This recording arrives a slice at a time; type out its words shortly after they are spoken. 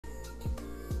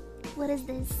What is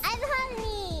this? I'm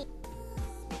Honey.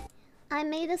 I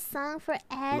made a song for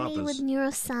Anny with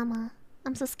Neurosama.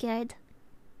 I'm so scared.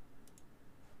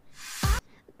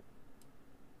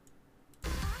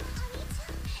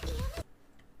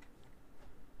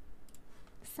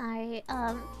 Sorry.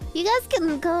 You guys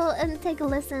can go and take a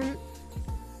listen.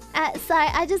 Sorry,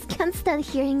 I just can't stand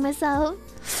hearing myself.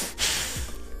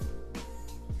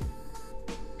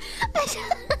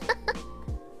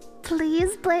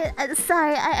 Please play.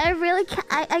 Sorry, I really can't.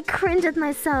 I cringe at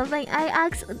myself. Like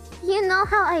you know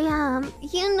how I am.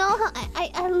 You know how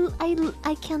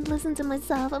I can't listen to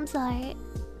myself. I'm sorry.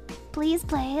 Please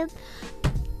play it.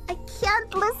 I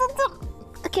can't listen to.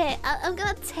 Okay, I'm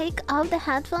gonna take off the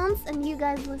headphones and you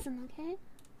guys listen. Okay?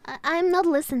 I'm not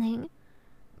listening,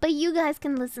 but you guys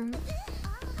can listen.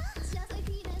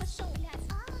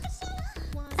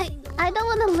 I don't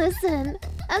want to listen.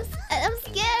 I'm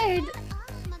scared.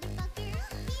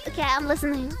 Okay, I'm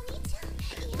listening.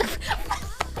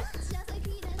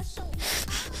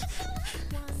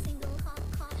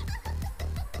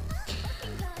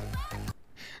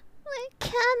 I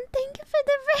can't. Thank you for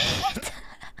the raid.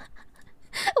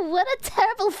 What a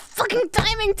terrible fucking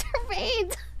timing to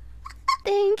raid.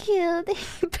 Thank you.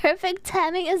 Perfect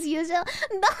timing as usual.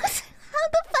 No. How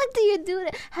the fuck do you do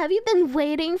that? Have you been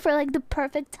waiting for like the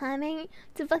perfect timing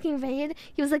to fucking raid?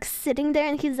 He was like sitting there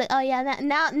and he's like, oh yeah,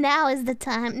 now is the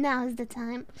time. Now is the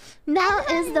time. Now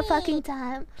is the fucking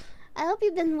time. I hope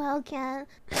you've been well, Ken.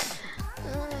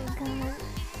 Oh my god.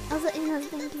 Also,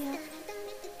 thank you.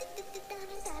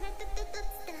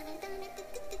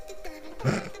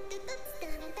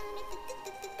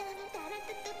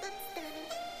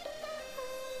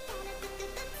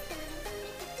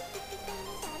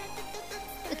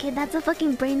 Okay, that's a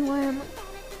fucking brainworm.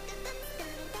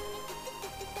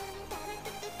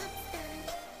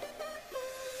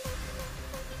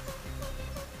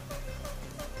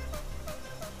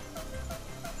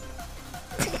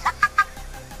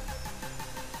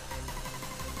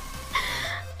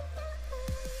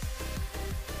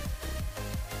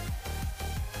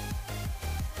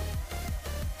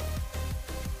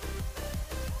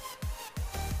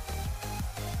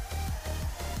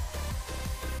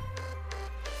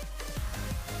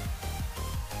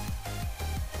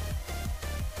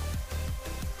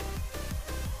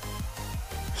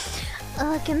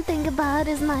 All I can think about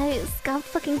is my scalp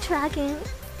fucking tracking.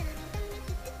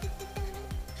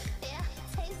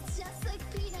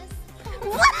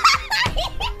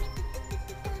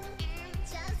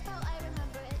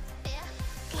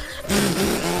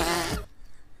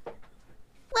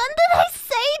 When did I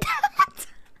say that?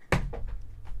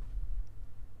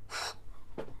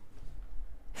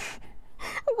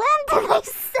 When did I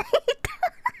say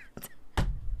that?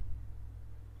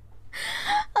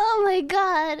 Oh my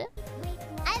god.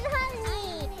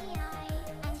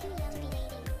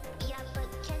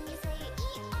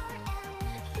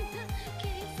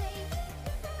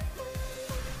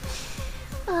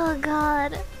 Oh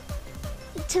god.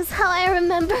 Just how I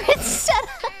remember it. Shut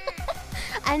up.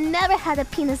 I never had a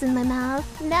penis in my mouth.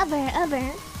 Never, ever.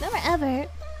 Never, ever.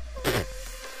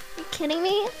 You kidding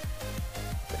me?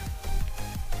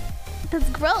 That's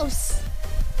gross.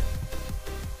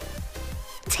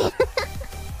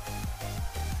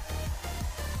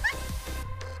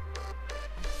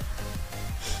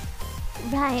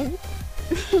 Right.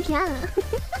 Yeah.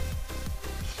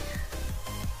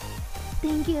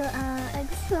 Thank you,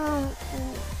 EXO.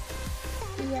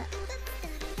 Yeah.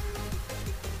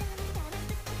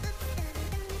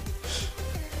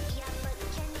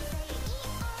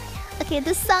 Okay,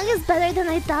 this song is better than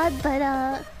I thought, but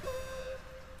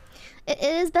it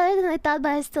is better than I thought, but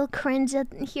I still cringe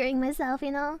at hearing myself.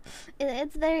 You know,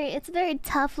 it's very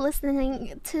tough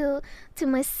listening to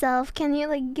myself. Can you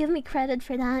like give me credit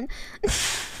for that?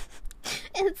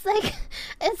 It's like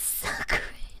it's so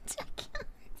cringe. I can't.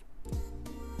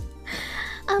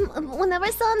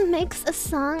 Whenever someone makes a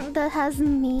song that has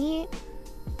me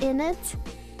in it,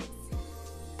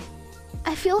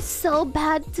 I feel so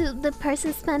bad to the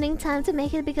person spending time to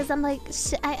make it because I'm like,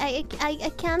 I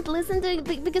can't listen to it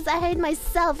because I hate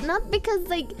myself. Not because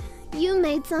like you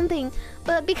made something,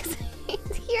 but because I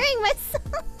hate hearing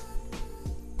myself.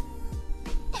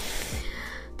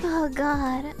 Oh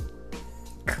god.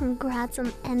 Congrats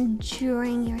on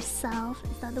enduring yourself.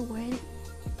 Is that the word?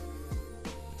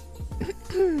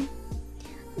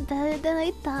 Better than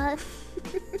I thought.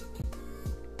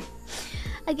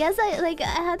 I guess I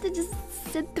had to just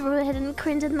sit through it and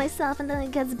cringe at myself, and then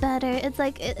it gets better. It's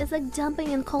like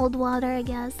jumping in cold water, I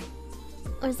guess,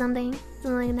 or something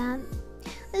like that.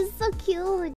 It's so cute.